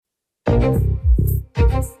Welcome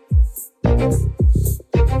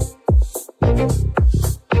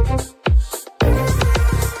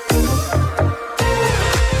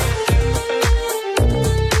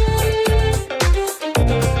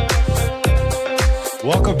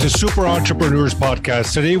to Super Entrepreneurs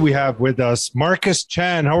Podcast. Today we have with us Marcus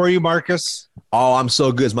Chan. How are you, Marcus? Oh, I'm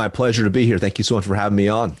so good. It's my pleasure to be here. Thank you so much for having me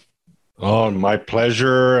on. Oh, my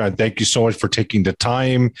pleasure. And thank you so much for taking the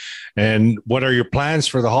time. And what are your plans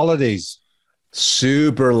for the holidays?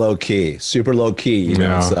 Super low key, you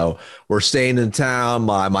know. So we're staying in town.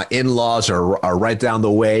 My in-laws are right down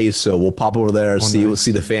the way. So we'll pop over there, we'll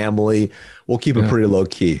see the family. We'll keep it pretty low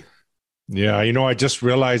key. Yeah, I just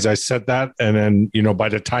realized I said that, and then by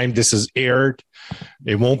the time this is aired,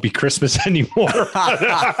 it won't be Christmas anymore.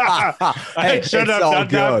 I should have done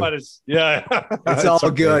that, but it's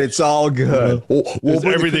all good. It's all good.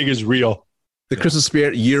 Everything is real. The Christmas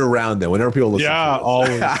spirit year round, then, whenever people listen. Yeah,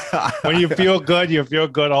 always. When you feel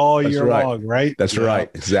good all year long, right? That's right.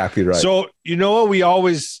 Exactly right. So what we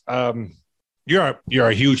always. You're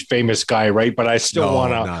a huge famous guy, right? But I still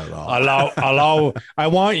want to allow. I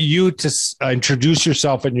want you to introduce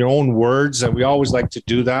yourself in your own words, and we always like to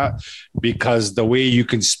do that because the way you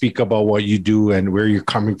can speak about what you do and where you're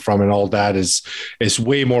coming from and all that is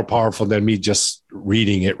way more powerful than me just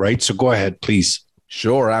reading it, right? So go ahead, please.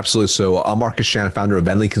 Sure, absolutely. So I'm Marcus Chan, founder of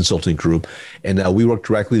Venly Consulting Group, and we work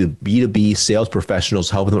directly with B2B sales professionals,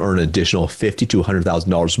 helping them earn an additional $50,000 to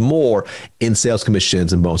 $100,000 more in sales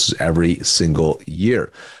commissions and bonuses every single year.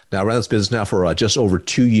 Now, I ran this business now for just over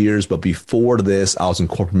 2 years, but before this, I was in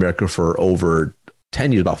corporate America for over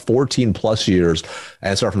 10 years, about 14 plus years.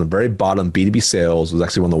 And I started from the very bottom, B2B sales. It was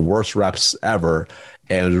actually one of the worst reps ever.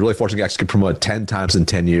 And I was really fortunate to actually get promoted 10 times in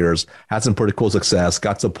 10 years. Had some pretty cool success.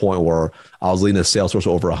 Got to the point where I was leading a sales force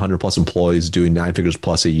of over 100 plus employees, doing 9 figures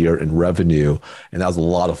plus a year in revenue. And that was a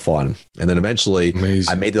lot of fun. And then eventually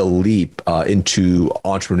I made the leap into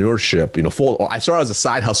entrepreneurship. I started as a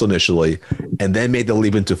side hustle initially, and then made the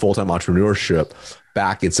leap into full-time entrepreneurship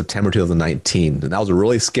back in September 2019. And that was a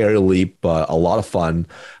really scary leap, but a lot of fun.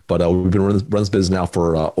 But we've been running this business now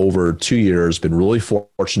for over 2 years, been really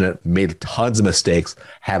fortunate, made tons of mistakes,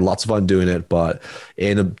 had lots of fun doing it. But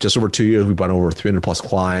in just over 2 years, we've been over 300 plus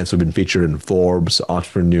clients. We've been featured in Forbes,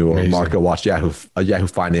 Entrepreneur, Market Watch, Yahoo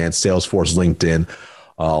Finance, Salesforce, LinkedIn,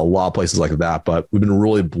 a lot of places like that. But we've been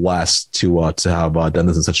really blessed to have done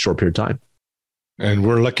this in such a short period of time. And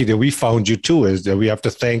we're lucky that we found you too, is that we have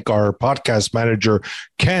to thank our podcast manager,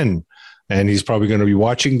 Ken. And he's probably going to be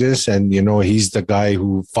watching this. And, he's the guy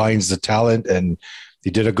who finds the talent, and he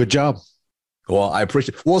did a good job. Well, I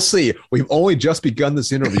appreciate it. We'll see. We've only just begun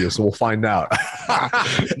this interview, so we'll find out.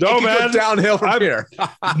 No, man. Downhill from here.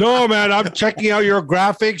 No, man. I'm checking out your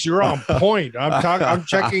graphics. You're on point. I'm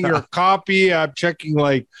checking your copy. I'm checking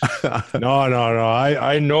no.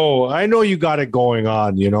 I know you got it going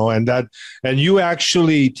on, and you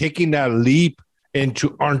actually taking that leap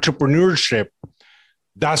into entrepreneurship.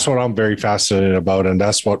 That's what I'm very fascinated about. And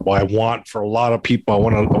that's what I want for a lot of people. I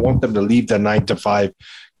want them to leave the 9 to 5,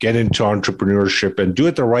 get into entrepreneurship and do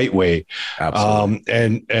it the right way.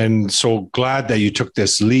 Absolutely. And so glad that you took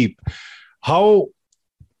this leap.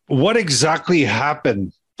 What exactly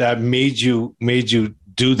happened that made you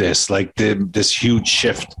do this, this huge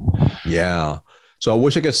shift? Yeah. So I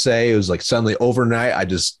wish I could say it was like suddenly overnight. I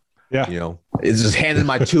just, it's just handed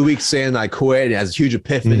my 2 weeks in, I quit, and it has a huge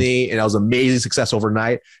epiphany, and it was amazing success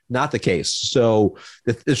overnight. Not the case. So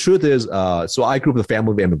the truth is, so I grew up with a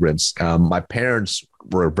family of immigrants. My parents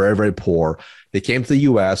were very, very poor. They came to the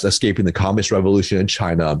U.S., escaping the communist revolution in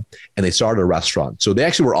China, and they started a restaurant. So they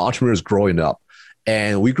actually were entrepreneurs growing up,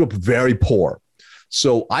 and we grew up very poor.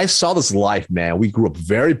 So I saw this life, man. We grew up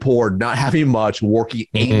very poor, not having much, working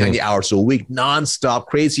 80, 90 hours a week, nonstop,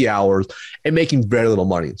 crazy hours, and making very little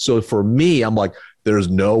money. So for me, I'm like, there's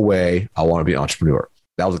no way I want to be an entrepreneur.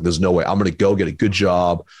 That was like, there's no way. I'm going to go get a good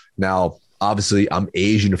job. Now, obviously, I'm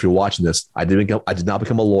Asian. If you're watching this, I did not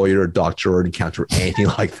become a lawyer, a doctor, or an accountant, or anything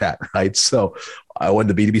like that, right? So I went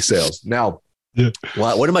to B2B sales. Now, when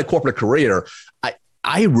I went in my corporate career,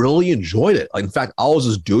 I really enjoyed it. Like, in fact, I was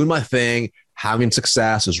just doing my thing, having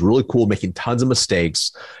success. It was really cool, making tons of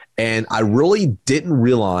mistakes. And I really didn't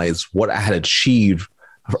realize what I had achieved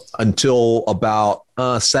until about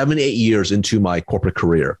 7, 8 years into my corporate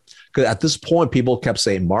career. Because at this point, people kept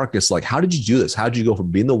saying, Marcus, like, how did you do this? How did you go from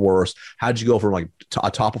being the worst? How did you go from like a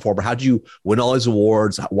top performer? How did you win all these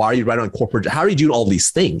awards? Why are you writing on corporate? How are you doing all these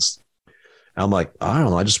things? And I'm like, I don't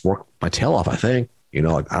know. I just work my tail off, I think. I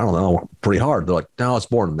don't know, pretty hard. They're like, no, it's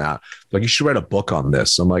more than that. Like, you should write a book on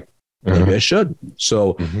this. I'm like, Maybe I should.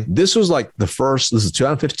 So this was like this is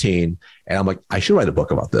 2015. And I'm like, I should write a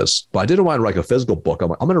book about this, but I didn't want to write a physical book. I'm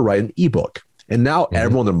like, I'm going to write an ebook. And now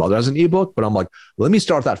everyone, their mother has an ebook, but I'm like, let me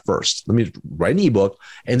start that first. Let me write an ebook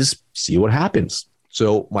and just see what happens.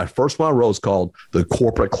 So my first one I wrote is called The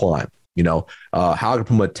Corporate Climb. How I can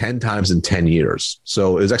promote 10 times in 10 years.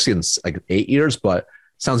 So it was actually in like 8 years, but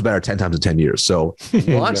sounds better 10 times in 10 years. So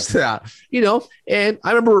launched that, and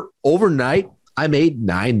I remember overnight I made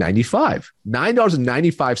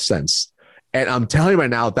 $9.95. And I'm telling you right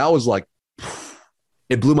now, that was like,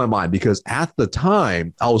 it blew my mind because at the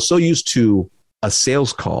time I was so used to a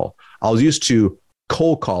sales call. I was used to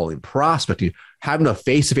cold calling, prospecting, having a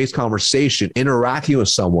face-to-face conversation, interacting with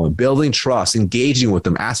someone, building trust, engaging with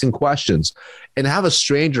them, asking questions, and have a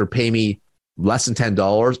stranger pay me less than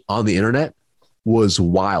 $10 on the internet was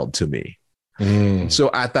wild to me. So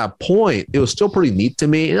at that point, it was still pretty neat to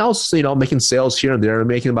me. And I was, making sales here and there,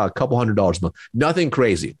 making about a couple $100s a month, nothing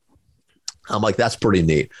crazy. I'm like, that's pretty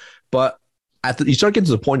neat. But you start getting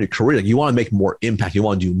to the point in your career, like you want to make more impact, you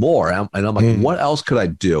want to do more. And I'm like, what else could I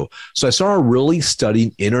do? So I started really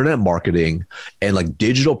studying internet marketing and like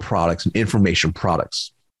digital products and information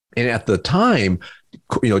products. And at the time,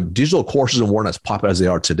 digital courses weren't as popular as they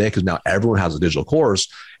are today because now everyone has a digital course.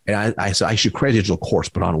 And I said, I should create a digital course,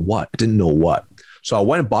 but on what? I didn't know what. So I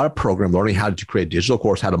went and bought a program learning how to create a digital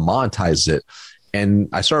course, how to monetize it. And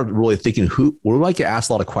I started really thinking, what do I get asked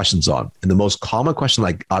a lot of questions on? And the most common question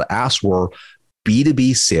I got asked were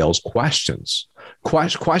B2B sales questions.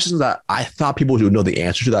 Questions that I thought people would know the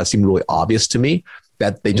answer to that seemed really obvious to me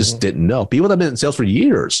that they just didn't know. People that have been in sales for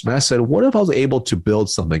years. And I said, what if I was able to build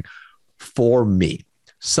something for me?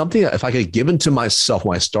 Something that if I could give into myself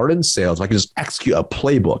when I started in sales, if I could just execute a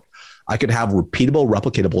playbook, I could have repeatable,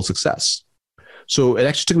 replicatable success. So it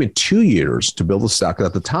actually took me 2 years to build the stack.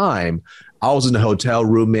 At the time, I was in a hotel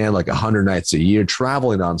room, man, like 100 nights a year,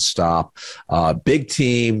 traveling nonstop, big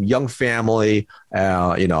team, young family.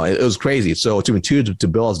 It was crazy. So it took me 2 years to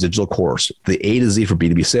build this digital course, the A to Z for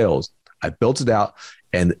B2B sales. I built it out,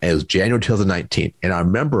 and it was January 2019. And I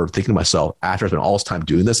remember thinking to myself, after I spent all this time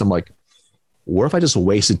doing this, I'm like, what if I just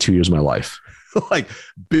wasted 2 years of my life? Like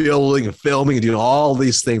building and filming and doing all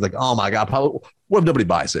these things. Like, oh my God, probably, what if nobody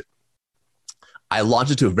buys it? I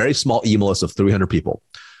launched it to a very small email list of 300 people.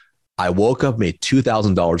 I woke up, made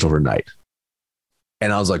 $2,000 overnight.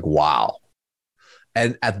 And I was like, wow.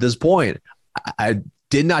 And at this point, I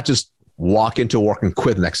did not just walk into work and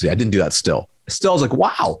quit the next day. I didn't do that still. Still, I was like,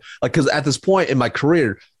 wow. Like, because at this point in my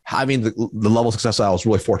career, having the level of success I was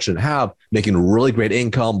really fortunate to have, making really great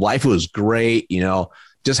income, life was great,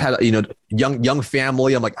 just had, young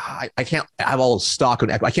family. I'm like, I can't have all the stock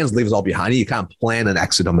and I can't just leave this all behind. I need to kind of plan an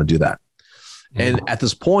exit. I'm going to do that. And at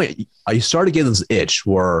this point, I started getting this itch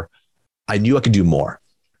where I knew I could do more.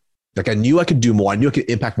 Like I knew I could do more. I knew I could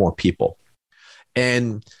impact more people.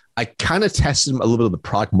 And I kind of tested a little bit of the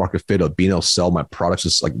product market fit of being able to sell my products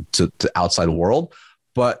just like to outside world,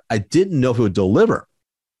 but I didn't know if it would deliver.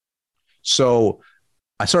 So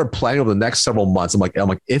I started planning over the next several months. I'm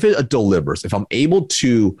like, if it delivers, if I'm able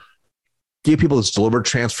to give people this delivered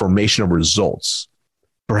transformation of results,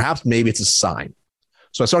 perhaps maybe it's a sign.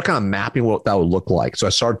 So I started kind of mapping what that would look like. So I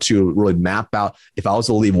started to really map out, if I was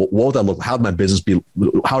to leave, what would that look like? How would my business be?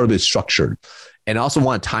 How would it be structured? And I also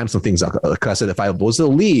want to time some things out. Because I said, if I was to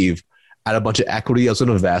leave, I had a bunch of equity I was going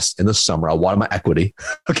to invest in the summer. I wanted my equity,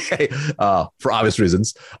 okay, for obvious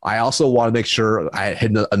reasons. I also want to make sure I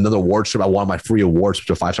had another award trip. I wanted my free awards, which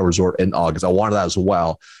is a 5-star resort in August. I wanted that as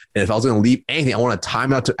well. And if I was going to leave anything, I want to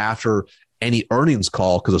time out to after any earnings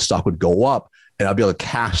call because the stock would go up. And I'll be able to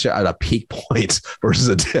cash it at a peak point versus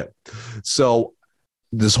a dip. So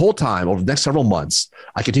this whole time, over the next several months,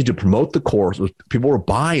 I continued to promote the course. People were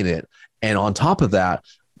buying it. And on top of that,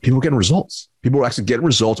 people were getting results. People were actually getting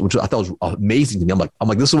results, which I thought was amazing to me. I'm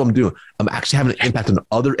like, this is what I'm doing. I'm actually having an impact on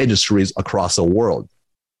other industries across the world.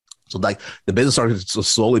 So like the business started to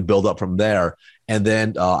slowly build up from there. And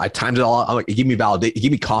then I timed it all. I'm like, it gave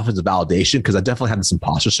me confidence and validation because I definitely had this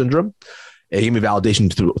imposter syndrome. It gave me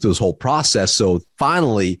validation through this whole process. So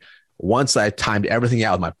finally, once I timed everything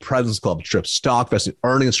out with my President's Club trip, stock vesting,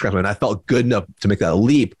 earnings scrap, and I felt good enough to make that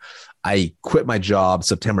leap, I quit my job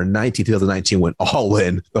September 19th, 2019, went all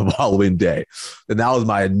in the following day. And that was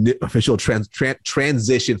my official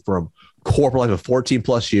transition from corporate life of 14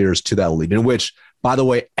 plus years to that leap, in which, by the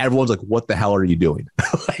way, everyone's like, what the hell are you doing?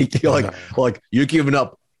 like you're giving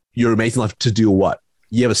up your amazing life to do what?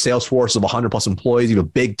 You have a sales force of 100 plus employees. You have a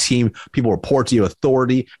big team. People report to you,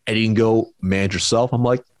 authority, and you can go manage yourself. I'm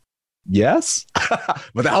like, yes,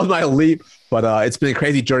 but that was my leap. But it's been a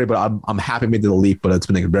crazy journey. But I'm happy I made the leap. But it's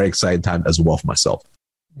been a very exciting time as well for myself.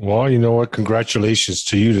 Well, you know what? Congratulations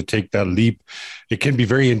to you to take that leap. It can be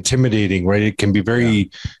very intimidating, right? It can be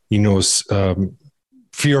very,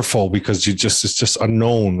 fearful because it's just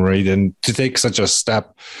unknown, right? And to take such a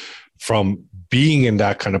step from being in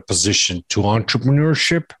that kind of position to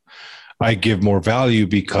entrepreneurship, I give more value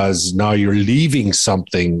because now you're leaving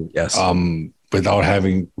something, without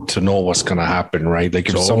having to know what's going to happen, right? Like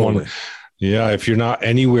if if you're not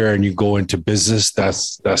anywhere and you go into business,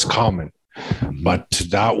 that's common. But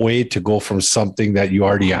that way to go from something that you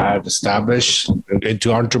already had established into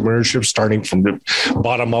entrepreneurship, starting from the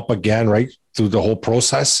bottom up again, right? Through the whole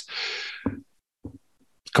process.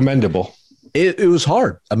 Commendable. It was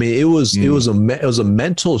hard. I mean, it was a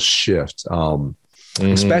mental shift.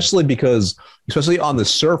 Especially on the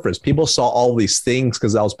surface, people saw all these things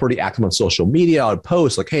because I was pretty active on social media. I'd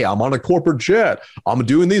post like, "Hey, I'm on a corporate jet. I'm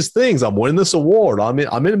doing these things. I'm winning this award. I'm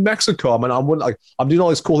in Mexico. I'm doing all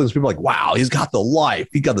these cool things." People are like, "Wow, he's got the life.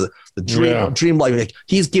 He got the dream life. Like,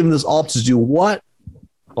 he's giving this up to do what?"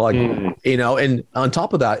 And on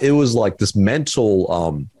top of that, it was like this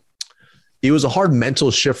mental. It was a hard mental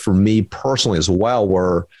shift for me personally as well,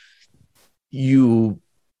 where you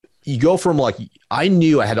go from like, I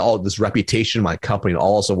knew I had all this reputation in my company and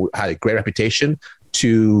also had a great reputation,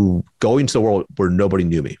 to going to the world where nobody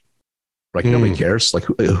knew me. Like nobody cares. Like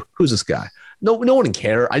who's this guy? No one would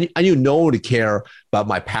care. I knew no one would care about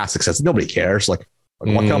my past success. Nobody cares. Like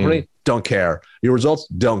one company, don't care. Your results,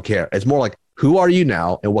 don't care. It's more like, who are you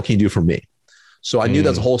now and what can you do for me? So I knew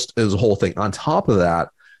that's a whole thing. On top of that,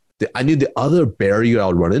 I knew the other barrier I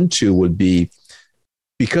would run into would be,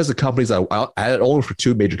 because the companies I had owned for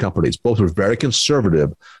two major companies, both were very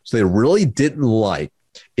conservative. So they really didn't like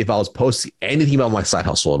if I was posting anything about my side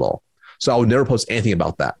hustle at all. So I would never post anything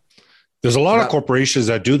about that. There's a lot of corporations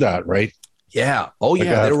that do that, right? Yeah. Oh,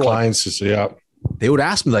 yeah. They were clients. They would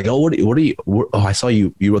ask me like, "Oh, what are you? I saw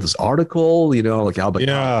you wrote this article, like, I'm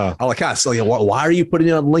like, so why are you putting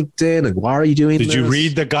it on LinkedIn? And why are you doing this? Did you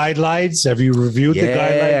read the guidelines? Have you reviewed the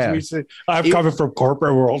guidelines? I've covered from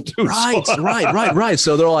corporate world too. Right.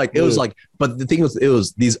 So they're like, it was like, but the thing was, it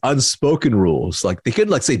was these unspoken rules. Like they couldn't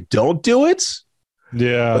like say, don't do it.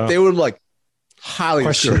 Yeah. But they would like highly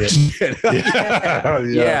discourage it.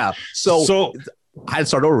 Yeah. So I had to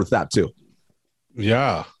start over with that too.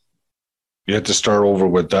 Yeah. You had to start over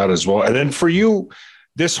with that as well. And then for you,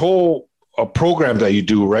 this whole program that you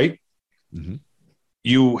do, right? Mm-hmm.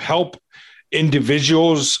 You help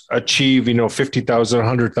individuals achieve, 50,000,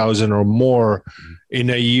 100,000 or more in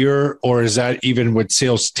a year, or is that even with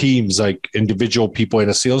sales teams, like individual people in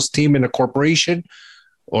a sales team in a corporation,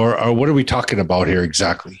 or what are we talking about here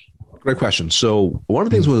exactly? Great question. So one of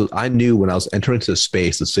the things was I knew when I was entering into the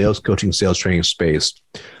space, the sales coaching, sales training space,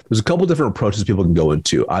 there's a couple of different approaches people can go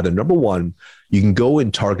into. Either number one, you can go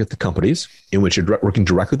and target the companies in which you're working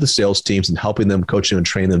directly with the sales teams and helping them, coaching and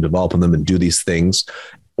training them, developing them and do these things,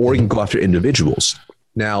 or you can go after individuals.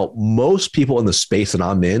 Now, most people in the space that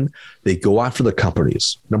I'm in, they go after the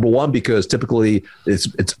companies. Number one, because typically it's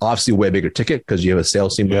obviously a way bigger ticket because you have a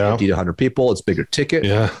sales team of 50 to 100 people. It's bigger ticket.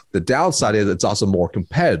 Yeah. The downside is it's also more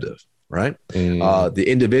competitive, right? The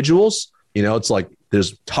individuals, it's like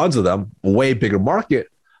there's tons of them, way bigger market,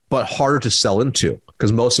 but harder to sell into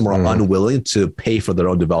because most of them are unwilling to pay for their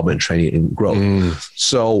own development, training, and growth.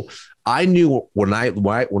 So I knew when I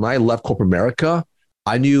left corporate America,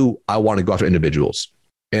 I knew I wanted to go after individuals.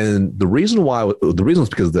 And the reason was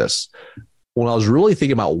because of this. When I was really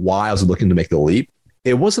thinking about why I was looking to make the leap,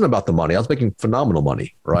 it wasn't about the money. I was making phenomenal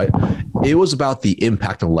money, right? It was about the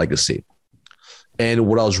impact and legacy. And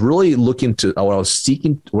what I was really what I was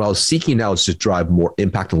seeking now is to drive more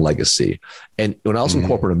impact and legacy. And when I was in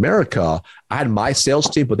corporate America, I had my sales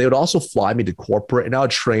team, but they would also fly me to corporate and I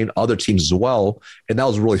would train other teams as well. And that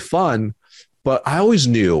was really fun. But I always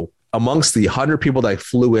knew amongst the 100 people that I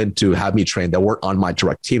flew in to have me train that weren't on my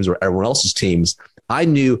direct teams or everyone else's teams, I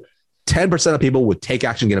knew 10% of people would take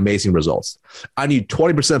action and get amazing results. I knew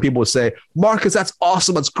 20% of people would say, "Marcus, that's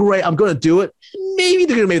awesome. That's great. I'm going to do it." Maybe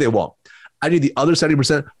they won't. I knew the other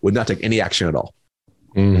 70% would not take any action at all.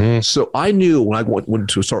 So I knew when I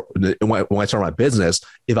started my business,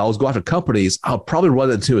 if I was going after companies, I'll probably run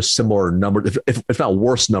into a similar number, if not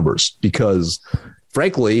worse numbers, because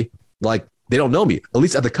frankly, like they don't know me. At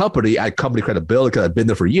least at the company, I had company credibility because I've been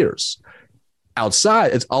there for years.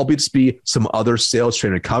 Outside, I'll just be some other sales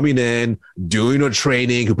trainer coming in, doing a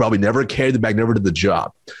training who probably never carried the bag, never did the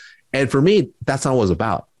job. And for me, that's not what it was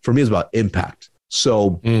about. For me, it's about impact.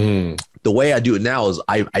 So the way I do it now is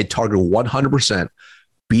I target 100%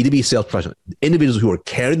 B2B sales professionals, individuals who are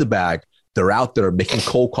carrying the bag. They're out there making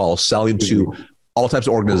cold calls, selling to all types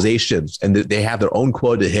of organizations, and they have their own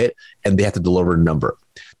quota to hit, and they have to deliver a number.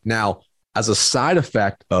 Now, as a side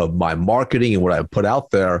effect of my marketing and what I put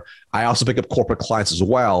out there, I also pick up corporate clients as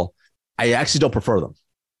well. I actually don't prefer them.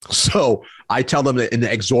 So I tell them an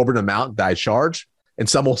exorbitant amount that I charge, and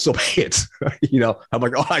some will still pay it. I'm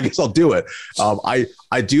like, oh, I guess I'll do it.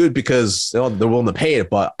 I do it because they're willing to pay it,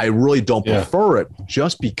 but I really don't prefer it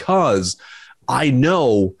just because I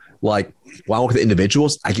know, like, when I work with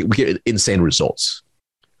individuals, we get insane results.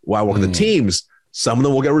 When I work with the teams, some of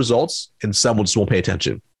them will get results and some just won't pay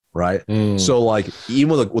attention. Right. So like even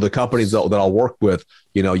with the companies that I'll work with,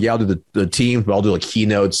 I'll do the teams, but I'll do like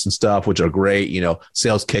keynotes and stuff, which are great,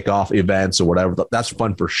 sales kickoff events or whatever. That's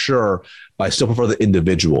fun for sure. But I still prefer the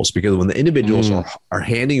individuals, because when the individuals are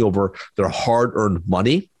handing over their hard-earned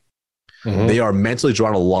money, they are mentally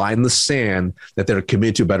drawing a line in the sand that they're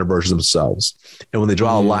committed to a better version of themselves. And when they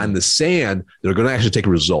draw a line in the sand, they're going to actually take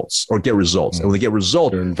results or get results. And when they get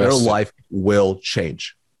results, their life will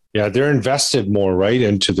change. Yeah, they're invested more, right,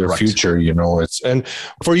 into their future. And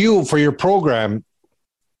for you, for your program,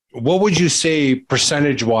 what would you say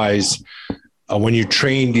percentage-wise when you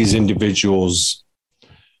train these individuals?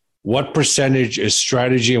 What percentage is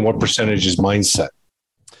strategy and what percentage is mindset?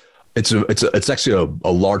 It's actually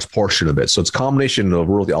a large portion of it. So it's a combination of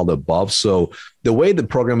really all the above. So the way the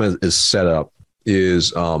program is set up is,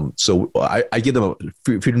 so I give them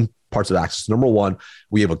a few parts of access. Number one,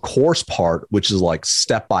 we have a course part, which is like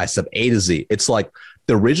step-by-step, A to Z. It's like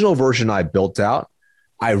the original version I built out,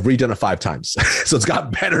 I've redone it 5 times. So it's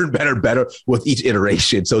got better and better and better with each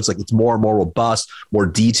iteration. So it's like, it's more and more robust, more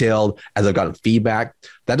detailed as I've gotten feedback.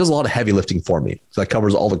 That does a lot of heavy lifting for me. So that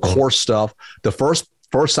covers all the core stuff. The first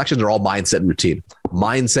sections are all mindset and routine.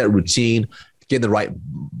 Mindset, routine, getting the right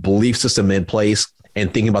belief system in place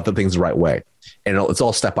and thinking about the things the right way. And it's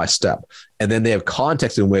all step by step. And then they have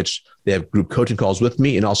context in which they have group coaching calls with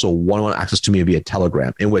me and also one-on-one access to me via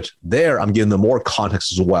Telegram, in which there I'm giving them more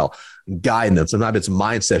context as well, guiding them. Sometimes it's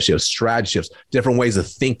mindset shifts, strategy shifts, different ways of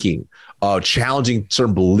thinking, challenging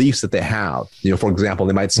certain beliefs that they have. For example,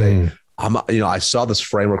 they might say, I saw this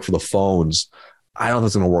framework for the phones. I don't know if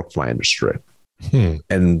it's going to work for my industry.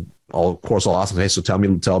 And of course I'll ask them, hey, so tell me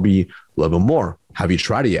a little bit more. Have you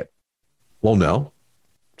tried it yet? Well, no.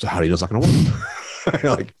 So how do you know it's not going to work?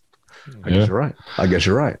 Like, I guess you're right. I guess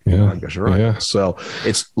you're right. Yeah. I guess you're right. Yeah. So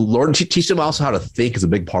it's learn to teach them also how to think is a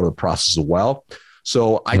big part of the process as well.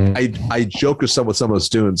 So I joke with some of the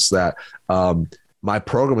students that my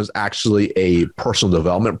program is actually a personal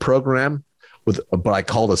development program but I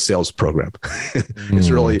call it a sales program. It's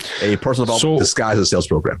really a personal development disguised as a sales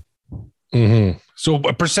program. So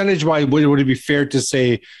percentage wise, would it be fair to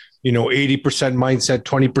say, 80% mindset,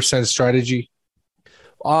 20% strategy?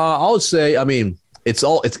 I would say,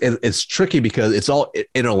 it's tricky because it's all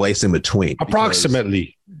interlaced in between.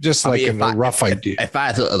 Approximately, just like a rough idea. If I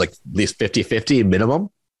had to, like, at least 50-50 minimum.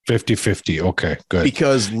 50-50. Okay, good.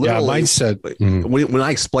 Because mindset. When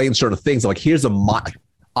I explain certain things, I'm like, here's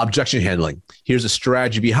objection handling. Here's a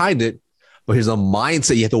strategy behind it, but here's a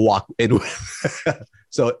mindset you have to walk in with.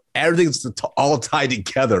 So everything's all tied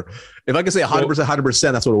together. If I could say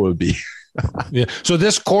 100%, that's what it would be. Yeah. So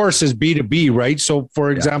this course is B2B, right? So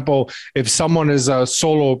for example, if someone is a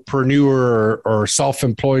solopreneur or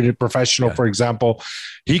self-employed professional, for example,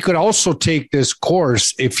 he could also take this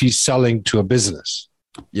course if he's selling to a business.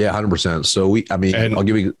 Yeah, 100%. So I'll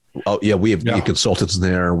give you, we have consultants in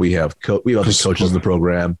there. We have other coaches in the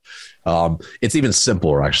program. It's even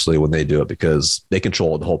simpler actually when they do it because they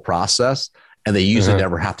control the whole process and they usually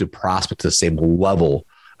never have to prospect to the same level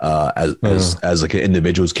as like an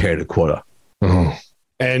individual who's carried a quota.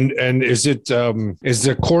 And is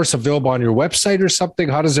the course available on your website or something?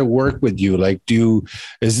 How does it work with you? Like,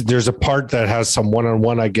 there's a part that has some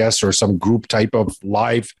one-on-one, I guess, or some group type of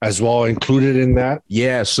live as well included in that?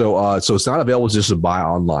 Yeah. So it's not available just to buy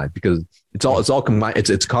online because it's all combined.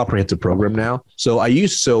 It's a comprehensive program now. So I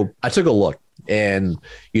took a look. And,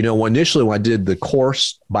 initially when I did the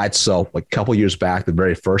course by itself, like a couple of years back, the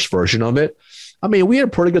very first version of it, we had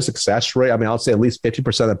a pretty good success rate. I would say at least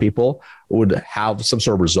 50% of people would have some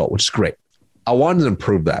sort of result, which is great. I wanted to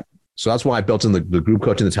improve that. So that's why I built in the group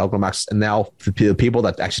coaching, the Telegram access. And now for the people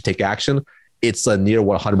that actually take action, it's a near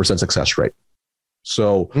 100% success rate.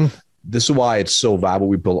 So this is why it's so valuable.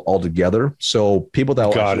 We build it all together. So people that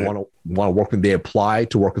want to work with me, they apply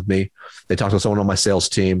to work with me. They talk to someone on my sales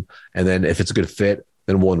team. And then if it's a good fit,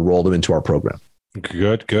 then we'll enroll them into our program.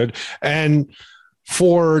 Good. And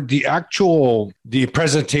for the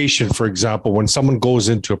presentation, for example, when someone goes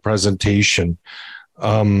into a presentation,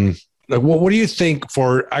 what do you think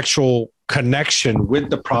for actual connection with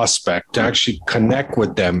the prospect to actually connect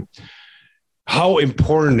with them? how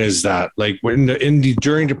important is that? Like when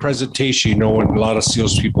during the presentation, when a lot of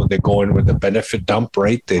salespeople, they go in with the benefit dump,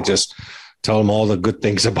 right? They just tell them all the good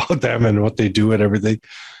things about them and what they do and everything.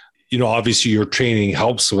 Obviously your training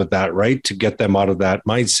helps with that, right? To get them out of that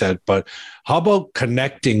mindset. But how about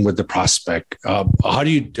connecting with the prospect? How do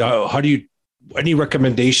you, any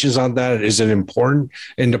recommendations on that? Is it important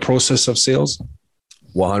in the process of sales?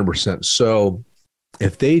 100%. So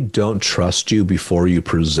if they don't trust you before you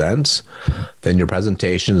present, then your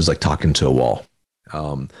presentation is like talking to a wall.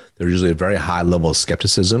 There's usually a very high level of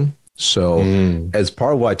skepticism. So as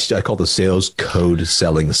part of what I teach, I call the sales code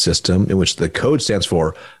selling system, in which the code stands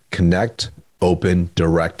for connect, open,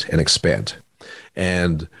 direct, and expand.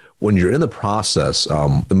 And when you're in the process,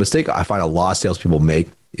 the mistake I find a lot of salespeople make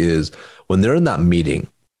is when they're in that meeting,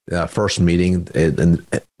 first meeting, and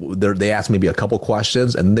they ask maybe a couple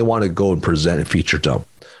questions and they want to go and present and feature dump.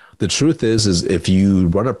 The truth is if you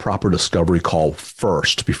run a proper discovery call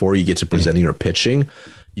first before you get to presenting or pitching,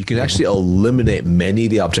 you can actually eliminate many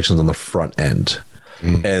of the objections on the front end.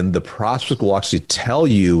 And the prospect will actually tell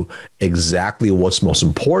you exactly what's most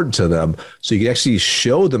important to them. So you can actually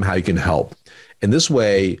show them how you can help. And this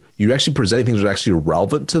way, you're actually presenting things that are actually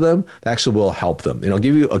relevant to them that actually will help them. And I'll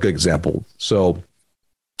give you a good example. So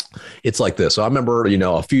it's like this. So I remember,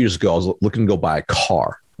 a few years ago, I was looking to go buy a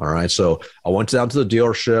car. All right. So I went down to the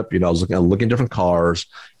dealership, I was looking at different cars,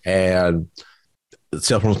 and the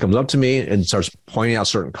salesperson comes up to me and starts pointing out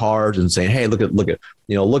certain cars and saying, "Hey, look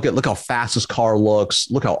at how fast this car looks.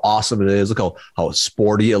 Look how awesome it is. Look how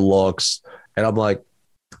sporty it looks." And I'm like,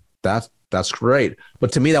 that's great.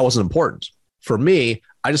 But to me, that wasn't important. For me,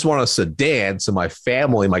 I just want a sedan so my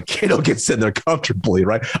family, my kiddo can sit in there comfortably,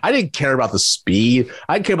 right? I didn't care about the speed.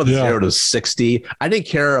 I didn't care about the 0 to 60. I didn't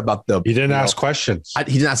care about the... He didn't ask questions. He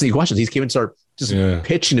didn't ask any questions. He came and started just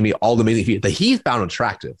pitching to me all the amazing features that he found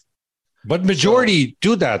attractive. But majority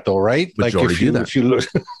do that though, right? Majority do that. If you look...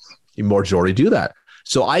 Majority do that.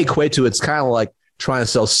 So I equate to, it's kind of like trying to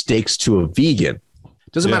sell steaks to a vegan.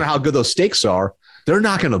 Doesn't matter how good those steaks are. They're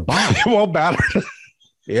not going to buy. It won't matter.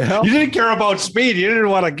 Yeah, you didn't care about speed. You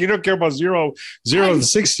don't care about 0 to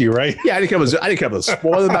 60, right? Yeah, I didn't care about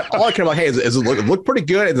spoil them. All I care about, hey, is it look pretty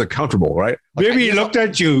good? Is it comfortable, right? Maybe he looked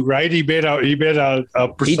at you, right? He made a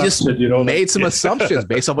perception. He just made some assumptions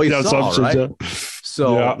based on what he saw, right? Yeah.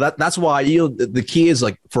 So that's why the key is,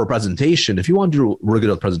 like, for a presentation, if you want to do a really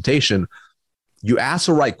good presentation, you ask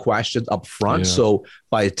the right questions up front. Yeah. So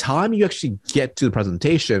by the time you actually get to the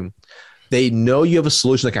presentation, they know you have a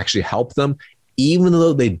solution that can actually help them, even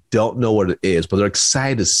though they don't know what it is, but they're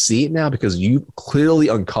excited to see it now because you clearly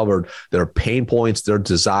uncovered their pain points, their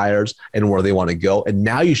desires, and where they want to go. And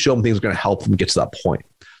now you show them things that are going to help them get to that point.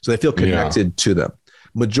 So they feel connected to them.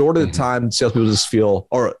 Majority of the time, salespeople just feel,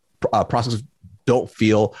 or prospects don't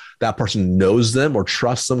feel that person knows them or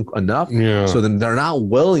trusts them enough. Yeah. So then they're not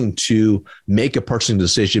willing to make a purchasing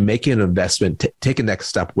decision, making an investment, take a next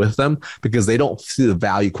step with them because they don't see the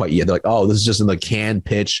value quite yet. They're like, oh, this is just in the canned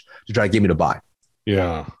pitch to try to get me to buy.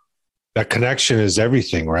 Yeah. That connection is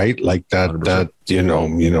everything, right? Like that,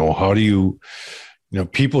 100%. How do you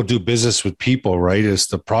people do business with people, right? Is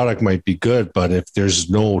the product might be good, but if there's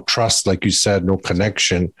no trust, like you said, no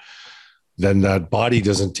connection, then that body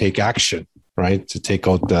doesn't take action, right? To take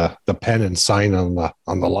out the pen and sign on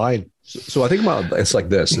the line. So I think about it's like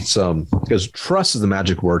this. It's because trust is the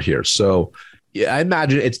magic word here. So yeah, I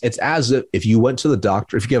imagine it's as if you went to the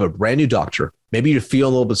doctor, if you have a brand new doctor, maybe you're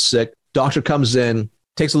feeling a little bit sick. Doctor comes in,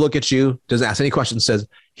 takes a look at you, doesn't ask any questions, says,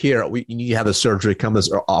 "Here, you need to have the surgery. Come to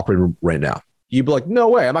this operating room right now." You'd be like, "No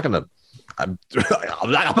way! I'm not going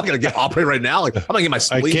to get operated right now. Like, I'm going to get my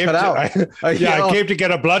spleen cut out." I came to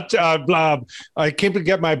get a blood. I came to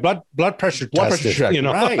get my blood pressure tested.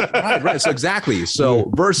 Right. So exactly.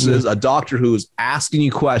 So versus a doctor who's asking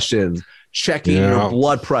you questions, checking your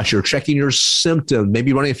blood pressure, checking your symptoms,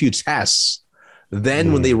 maybe running a few tests.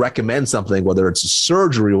 Then when they recommend something, whether it's a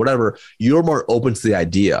surgery or whatever, you're more open to the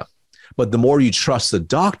idea. But the more you trust the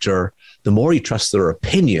doctor, the more you trust their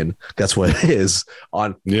opinion. That's what it is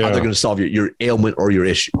on how they're going to solve your ailment or your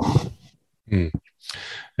issue. And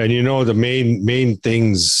the main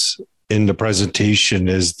things in the presentation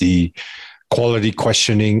is the quality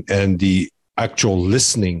questioning and the actual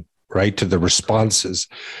listening, right, to the responses.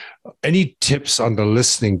 Any tips on the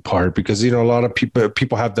listening part? Because, a lot of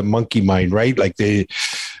people have the monkey mind, right? Like they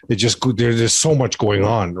just go, there's so much going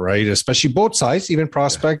on, right? Especially both sides, even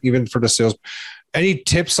prospect, even for the sales. Any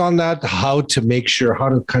tips on that? How to make sure, how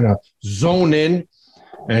to kind of zone in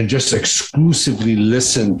and just exclusively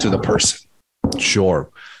listen to the person?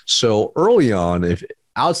 Sure. So early on, if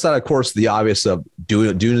outside, of course, the obvious of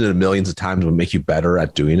doing it millions of times will make you better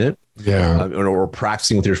at doing it. or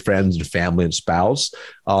practicing with your friends and family and spouse.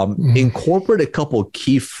 Incorporate a couple of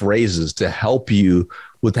key phrases to help you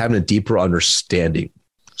with having a deeper understanding.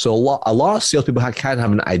 So a lot of salespeople kind of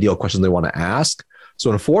have an ideal question they want to ask.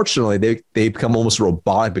 So unfortunately, they become almost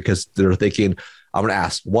robotic because they're thinking, I'm going to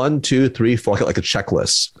ask 1, 2, 3, 4, like a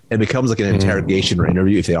checklist. It becomes like an interrogation or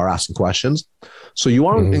interview if they are asking questions. So you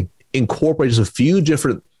want to incorporate just a few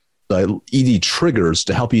different ED triggers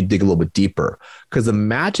to help you dig a little bit deeper, because the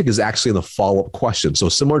magic is actually in the follow-up question. So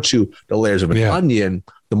similar to the layers of an onion,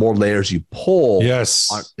 the more layers you pull, you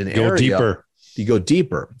go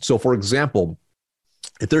deeper. So for example,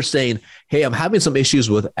 if they're saying, hey, I'm having some issues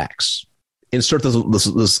with X, insert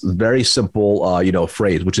this very simple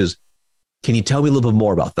phrase, which is, can you tell me a little bit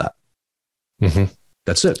more about that?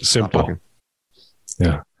 That's it. Simple.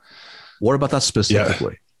 Yeah. What about that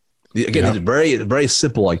specifically? Again, it's very, very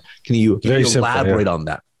simple. Like, can you elaborate on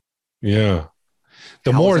that? Yeah.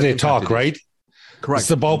 The more they talk, right? Correct.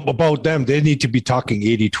 It's about them. They need to be talking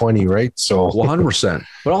 80-20, right? So 100%.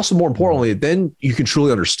 But also more importantly, then you can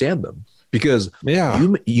truly understand them, because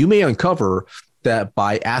you may uncover that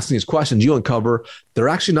by asking these questions, you uncover they're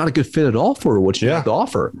actually not a good fit at all for what you have to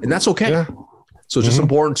offer. And that's okay. Yeah. So it's just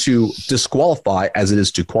important to disqualify as it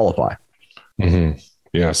is to qualify.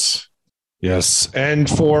 Yes. Yes. And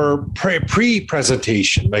for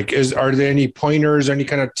pre-presentation, like, are there any pointers, any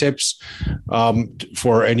kind of tips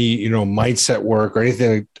for any, mindset work or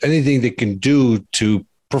anything they can do to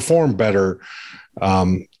perform better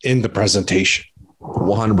in the presentation?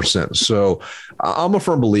 100%. So I'm a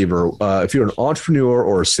firm believer. If you're an entrepreneur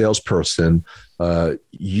or a salesperson,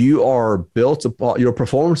 you are built upon, your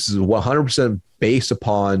performance is 100% based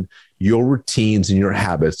upon your routines and your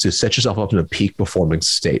habits to set yourself up in a peak performing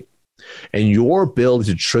state. And your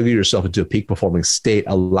ability to trigger yourself into a peak performing state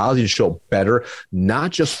allows you to show up better,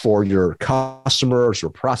 not just for your customers or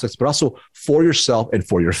prospects, but also for yourself and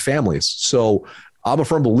for your families. So I'm a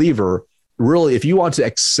firm believer, really, if you want to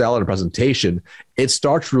excel in a presentation, it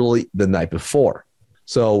starts really the night before.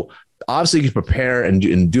 So obviously you can prepare and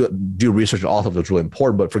do research and all of that's really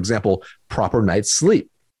important. But for example, proper night's sleep.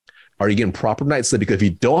 Are you getting proper night's sleep? Because if you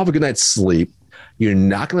don't have a good night's sleep, you're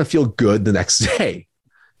not going to feel good the next day.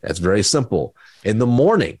 That's very simple. In the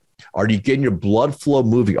morning, are you getting your blood flow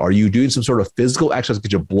moving? Are you doing some sort of physical exercise to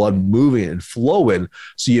get your blood moving and flowing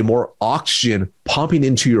so you have more oxygen pumping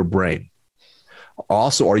into your brain?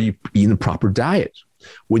 Also, are you eating a proper diet?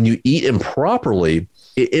 When you eat improperly,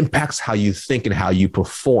 it impacts how you think and how you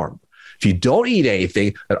perform. If you don't eat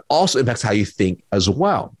anything, that also impacts how you think as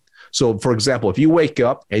well. So, for example, if you wake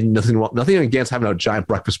up and nothing against having a giant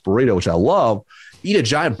breakfast burrito, which I love, eat a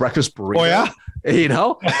giant breakfast burrito. Oh, yeah? And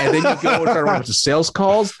then you go and start running to sales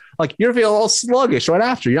calls. Like, you're feeling a little sluggish right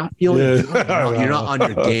after. You're not feeling, you're not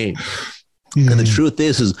on your game. And the truth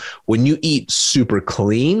is when you eat super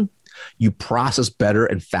clean, you process better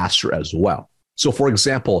and faster as well. So, for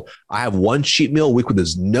example, I have one cheat meal a week where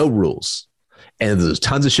there's no rules and there's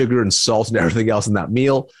tons of sugar and salt and everything else in that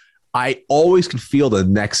meal. I always can feel the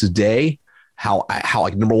next day how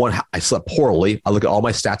number one, I slept poorly. I look at all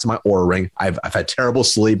my stats in my Oura ring. I've had terrible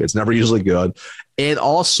sleep. It's never usually good. And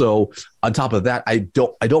also on top of that, I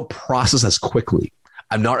don't process as quickly.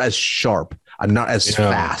 I'm not as sharp. I'm not as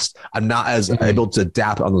fast. I'm not as able to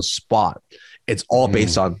adapt on the spot. It's all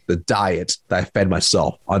based on the diet that I fed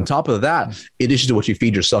myself. On top of that, in addition to what you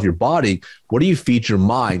feed yourself, your body, what do you feed your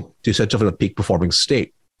mind to set yourself in a peak performing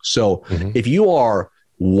state? So if you are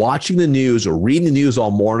watching the news or reading the news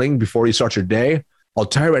all morning before you start your day, I'll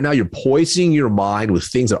tell you right now, you're poisoning your mind with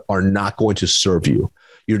things that are not going to serve you.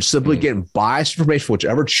 You're simply getting biased information from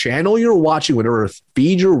whichever channel you're watching, whatever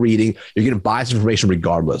feed you're reading, you're getting biased information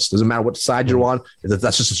regardless. Doesn't matter what side you're on.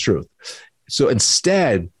 That's just the truth. So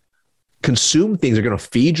instead, consume things that are going to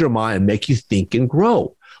feed your mind and make you think and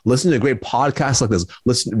grow. Listen to a great podcast like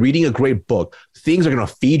this. Reading a great book. Things are going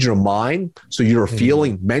to feed your mind. So you're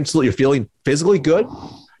feeling mentally, you're feeling physically good.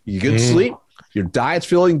 You get sleep. Your diet's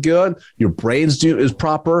feeling good. Your brain's is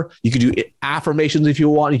proper. You can do affirmations if you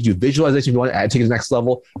want. You can do visualization if you want to take it to the next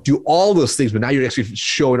level. Do all those things, but now you're actually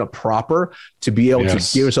showing up proper to be able to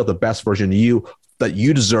give yourself the best version of you that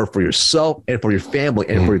you deserve for yourself and for your family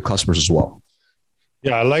and for your customers as well.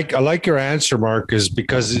 Yeah, I like your answer, Mark, is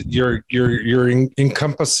because you're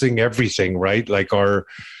encompassing everything, right? Like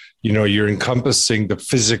you're encompassing the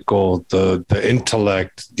physical, the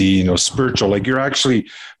intellect, the spiritual. Like you're actually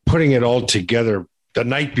putting it all together the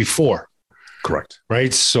night before. Correct.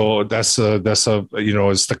 Right. So that's a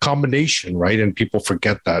it's the combination, right? And people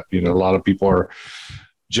forget that. A lot of people are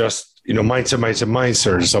just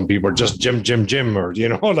mindset. Some people are just gym, or,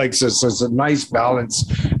 like, so it's a nice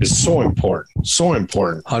balance is so important. So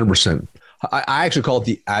important. 100%. I actually call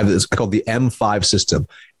it I call it the M5 system.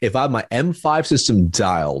 If I have my M5 system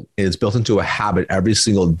dialed and it's built into a habit every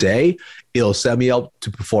single day, it'll set me up to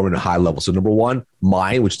perform at a high level. So number one,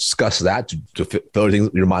 mind, which discusses that to fill things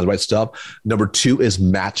in your mind, the right stuff. Number two is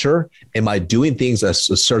matter. Am I doing things that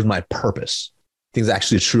serve my purpose? Things that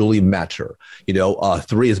actually truly matter.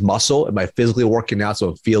 Three is muscle. Am I physically working out so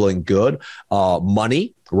I'm feeling good?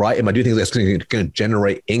 Money, right? Am I doing things that's going to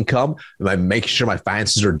generate income? Am I making sure my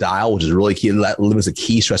finances are dialed, which is really key? That limits the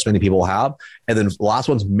key stress many people have. And then the last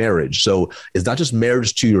one's marriage. So it's not just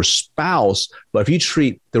marriage to your spouse, but if you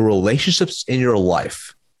treat the relationships in your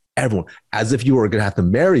life, everyone, as if you were going to have to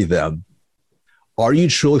marry them, are you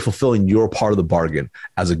truly fulfilling your part of the bargain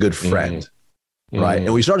as a good friend? Right. And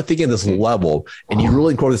when you start thinking at this level and you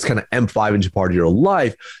really incorporate this kind of M5 into part of your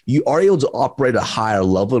life, you are able to operate at a higher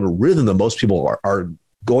level and a rhythm than most people are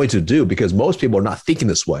going to do, because most people are not thinking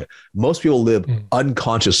this way. Most people live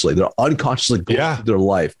unconsciously. They're unconsciously going through their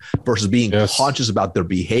life versus being conscious about their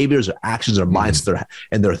behaviors, their actions, their minds,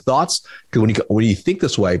 and their thoughts. Because when you think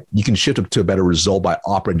this way, you can shift up to a better result by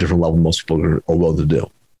operating at a different level than most people are willing to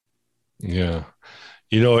do. Yeah.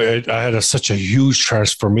 I had such a huge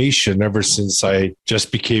transformation ever since I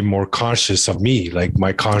just became more conscious of me, like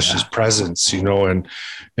my conscious presence, and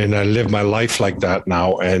I live my life like that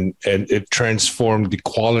now. And it transformed the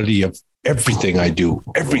quality of everything I do.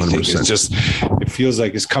 Everything is just, it feels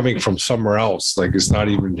like it's coming from somewhere else. Like it's not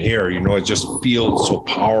even here, it just feels so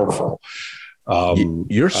powerful.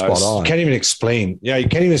 You're spot on. You can't even explain. Yeah. You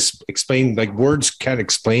can't even explain, like words can't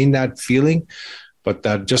explain that feeling, but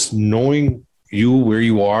that just knowing where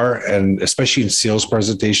you are, and especially in sales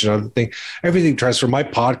presentation, other thing, everything transformed. My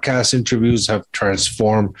podcast interviews have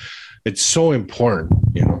transformed. It's so important,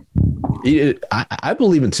 I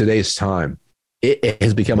believe in today's time, it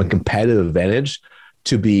has become a competitive advantage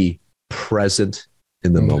to be present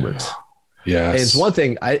in the moment. Yeah, and it's one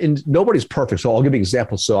thing. And nobody's perfect, so I'll give you an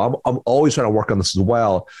example. So I'm always trying to work on this as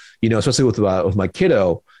well. Especially with my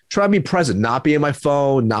kiddo, try to be present, not be on my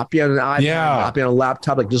phone, not be on an iPad, not be on a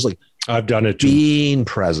laptop, I've done it too. Being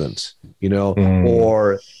present,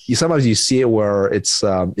 or sometimes you see it where it's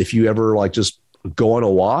if you ever just go on a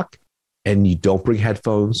walk and you don't bring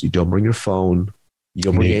headphones, you don't bring your phone, you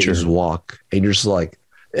don't bring it, you just walk, and you're just like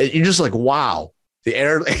wow, the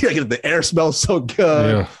air smells so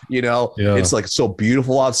good. It's like so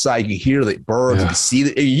beautiful outside. You can hear the birds, you can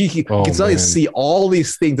see you can see all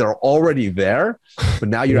these things that are already there, but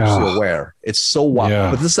now you're actually aware. It's so wild.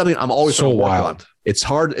 But this is something I'm always trying to work on. It's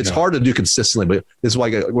hard. It's hard to do consistently, but this is why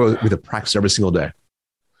we have to practice every single day.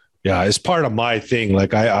 Yeah, it's part of my thing.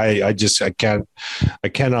 Like I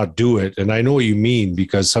cannot do it, and I know what you mean,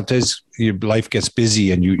 because sometimes your life gets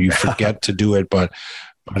busy and you forget to do it. But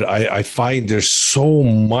I find there's so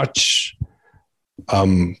much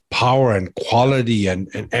power and quality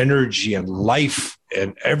and energy and life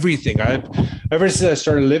and everything. Ever since I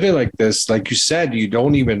started living like this, like you said,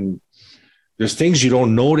 there's things you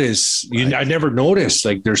don't notice. I never noticed.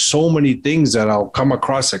 Like there's so many things that I'll come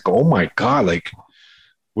across. Like, oh my God, like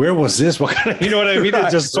where was this? What kind of, you know what I mean?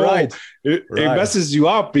 It's just so it messes you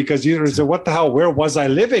up, because you say, what the hell? Where was I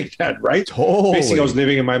living at? Right? Totally. Basically, I was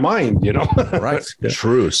living in my mind. Right?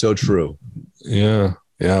 True. So true. Yeah.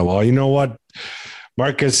 Well, you know what,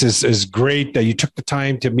 Marcus, is great that you took the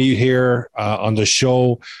time to meet here on the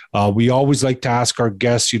show. We always like to ask our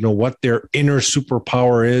guests, what their inner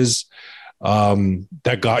superpower is.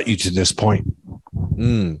 That got you to this point?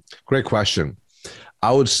 Great question.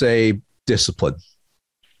 I would say discipline.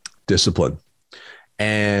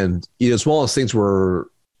 And it's one of those things where,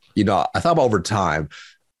 I thought about over time.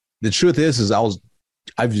 The truth is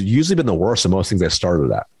I've usually been the worst at most things I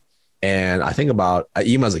started at. And I think about,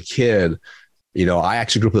 even as a kid, I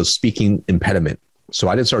actually grew up with a speaking impediment. So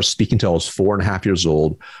I didn't start speaking until I was 4.5 years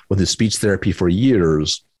old, with the speech therapy for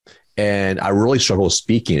years. And I really struggle with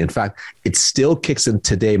speaking. In fact, it still kicks in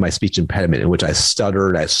today, my speech impediment, in which I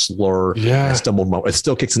stuttered, I slur, I stumbled. It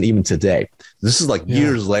still kicks in even today. This is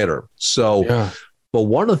years later. So, but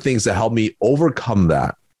one of the things that helped me overcome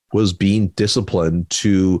that was being disciplined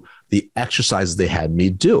to the exercises they had me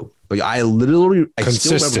do. I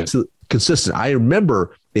consistent. I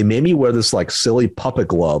remember they made me wear this silly puppet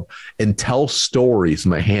glove and tell stories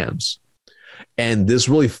in my hands. And this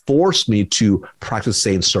really forced me to practice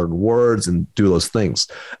saying certain words and do those things.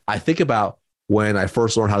 I think about when I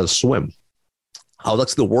first learned how to swim. I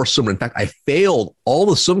was the worst swimmer. In fact, I failed all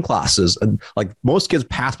the swim classes. And most kids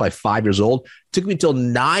pass by 5 years old. It took me until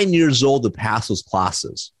 9 years old to pass those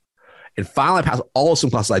classes. And finally, I passed all the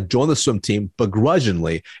swim classes. I joined the swim team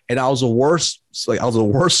begrudgingly, and I was the worst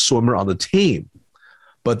swimmer on the team.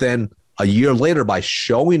 But then a year later, by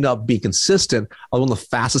showing up, being consistent, I was one of the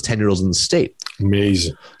fastest 10-year-olds in the state.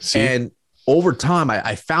 Amazing. See? And over time,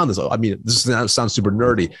 I found this. I mean, this sounds super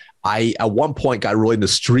nerdy. I, at one point, got really into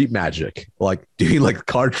street magic, like doing like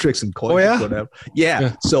card tricks and coins. Oh, yeah? Whatever.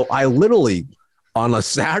 Yeah. So I literally, on a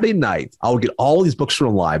Saturday night, I would get all these books from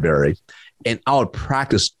the library, and I would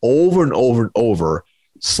practice over and over and over,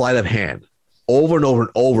 sleight of hand, over and over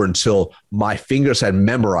and over until my fingers had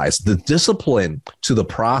memorized the discipline to the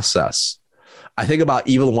process. I think about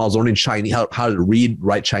even when I was learning Chinese, how to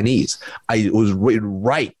write Chinese. I was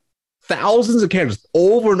write thousands of characters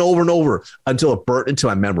over and over and over until it burnt into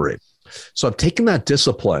my memory. So I've taken that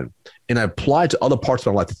discipline and I applied to other parts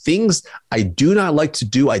of my life. The things I do not like to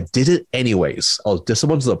do, I did it anyways. I was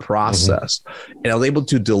disciplined to the process, and I was able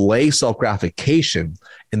to delay self-gratification.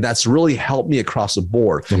 And that's really helped me across the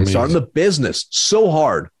board. Amazing. Starting the business, so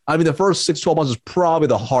hard. I mean, the first 6-12 months is probably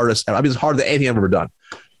the hardest. I mean, it's harder than anything I've ever done.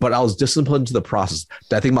 But I was disciplined to the process.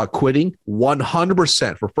 Did I think about quitting?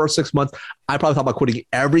 100%. For the first 6 months, I probably thought about quitting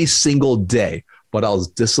every single day. But I was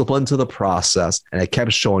disciplined to the process, and I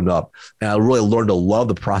kept showing up. And I really learned to love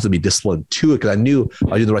the process and be disciplined to it, because I knew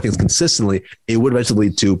if I did the right things consistently, it would eventually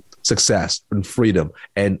lead to success and freedom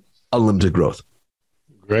and unlimited growth.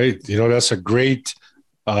 Great. That's a great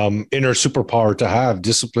inner superpower to have.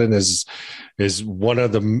 Discipline is one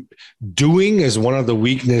of the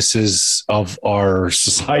weaknesses of our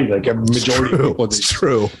society. Like a majority of people, it's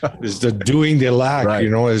true. Is the doing they lack. Right.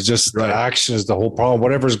 It's just the action is the whole problem.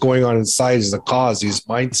 Whatever's going on inside is the cause. His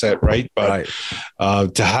mindset, right? But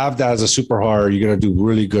to have that as a superpower, you're going to do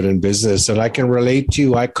really good in business. And I can relate to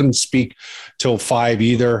you. I couldn't speak till 5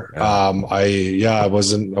 either. I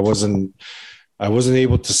wasn't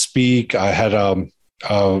able to speak. I had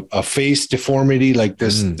a face deformity, like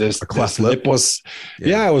this lip was,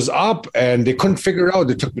 it was up, and they couldn't figure it out.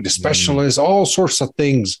 They took me to specialists, all sorts of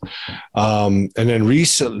things. And then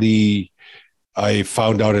recently I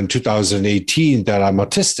found out in 2018 that I'm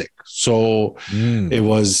autistic. So it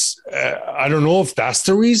was, I don't know if that's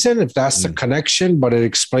the reason, if that's the connection, but it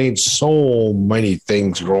explains so many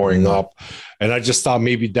things growing up. And I just thought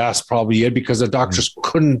maybe that's probably it, because the doctors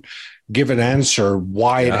couldn't give an answer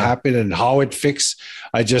why it happened and how it fixed.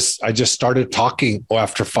 I just started talking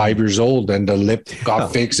after 5 years old, and the lip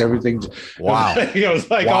got fixed. Everything. Wow. It was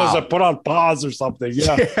like I was put on pause or something.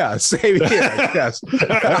 Yeah. Yeah. Same here. Yes.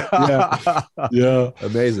 Yeah.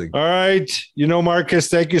 Amazing. All right. Marcus,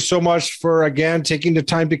 thank you so much for again taking the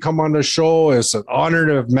time to come on the show. It's an honor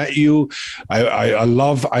to have met you.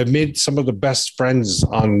 I made some of the best friends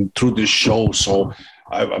through this show. So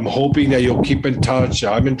I'm hoping that you'll keep in touch.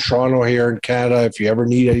 I'm in Toronto here in Canada. If you ever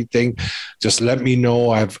need anything, just let me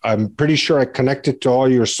know. I'm pretty sure I connected to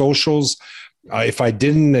all your socials. If I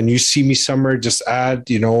didn't and you see me somewhere, just add,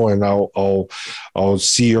 and I'll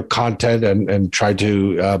see your content and try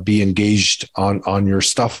to be engaged on your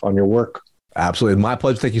stuff, on your work. Absolutely. My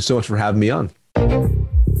pleasure. Thank you so much for having me on.